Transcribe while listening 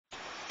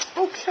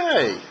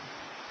Okay,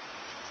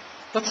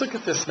 let's look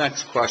at this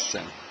next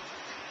question.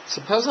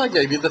 Suppose I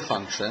gave you the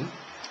function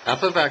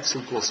f of x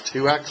equals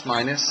 2x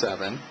minus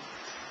 7,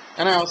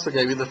 and I also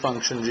gave you the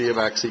function g of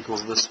x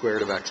equals the square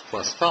root of x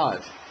plus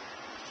 5.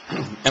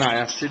 And I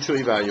asked you to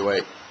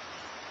evaluate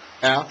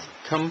f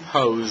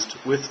composed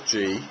with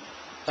g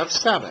of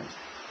 7.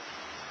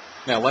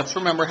 Now let's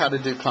remember how to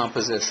do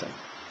composition.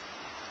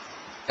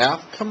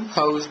 F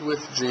composed with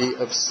g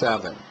of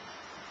 7.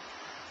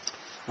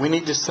 We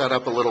need to set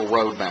up a little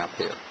roadmap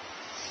here.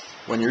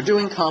 When you're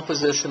doing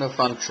composition of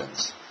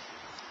functions,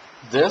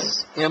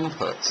 this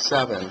input,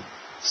 7,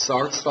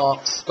 starts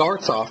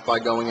off by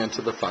going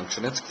into the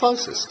function it's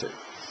closest to.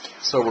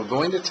 So we're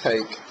going to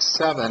take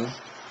 7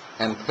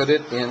 and put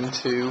it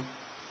into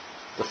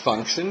the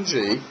function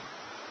g,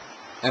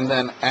 and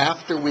then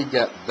after we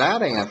get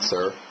that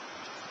answer,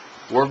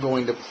 we're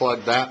going to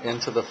plug that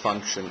into the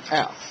function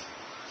f.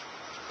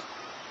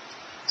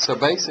 So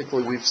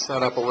basically we've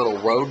set up a little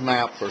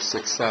roadmap for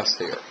success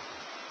here.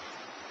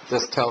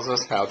 This tells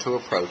us how to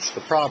approach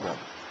the problem.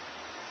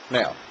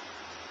 Now,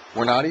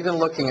 we're not even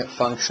looking at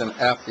function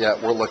f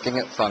yet, we're looking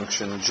at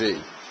function g.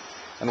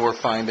 And we're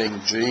finding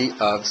g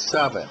of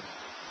 7.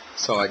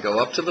 So I go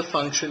up to the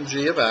function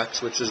g of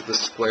x, which is the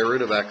square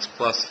root of x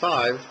plus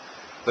 5,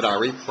 but I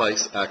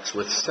replace x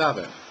with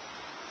 7.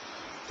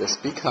 This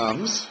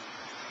becomes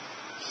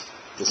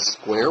the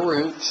square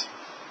root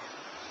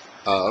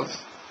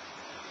of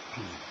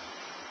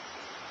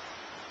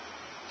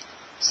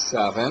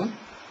 7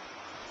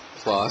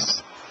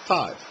 plus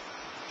 5.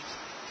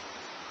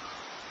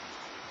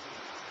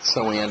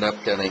 So we end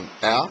up getting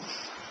f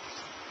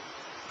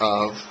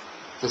of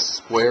the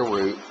square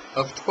root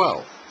of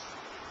 12.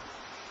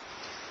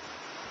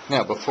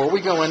 Now, before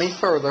we go any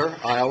further,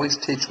 I always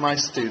teach my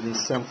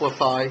students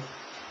simplify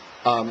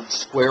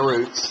square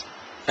roots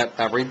at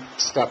every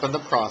step in the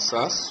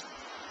process.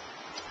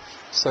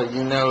 So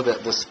you know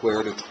that the square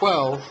root of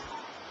 12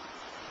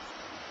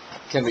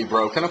 can be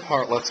broken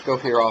apart. Let's go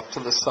here off to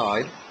the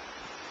side.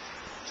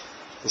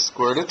 The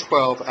square root of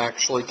 12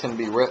 actually can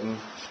be written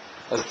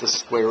as the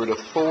square root of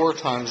 4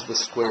 times the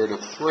square root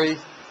of 3,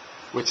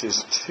 which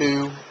is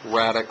 2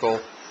 radical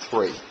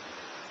 3.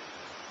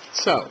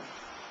 So,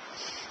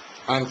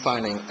 I'm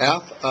finding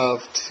f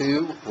of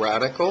 2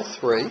 radical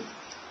 3,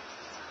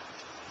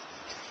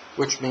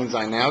 which means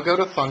I now go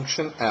to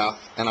function f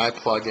and I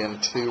plug in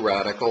 2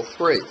 radical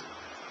 3.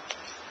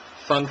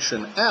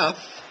 Function f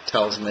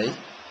tells me,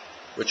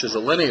 which is a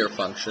linear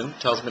function,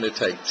 tells me to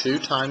take 2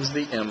 times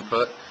the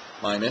input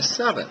minus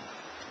 7.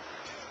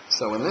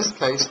 So in this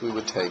case, we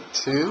would take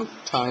 2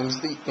 times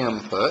the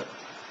input,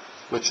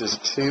 which is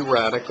 2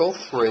 radical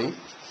 3,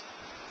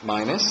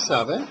 minus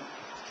 7.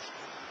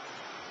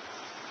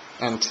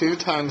 And 2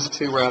 times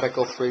 2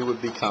 radical 3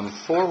 would become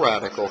 4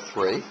 radical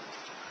 3.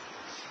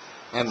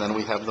 And then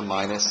we have the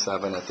minus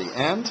 7 at the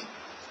end.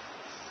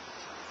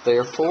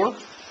 Therefore,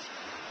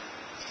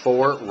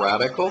 4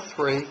 radical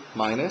 3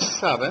 minus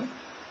 7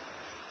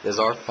 is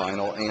our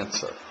final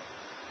answer.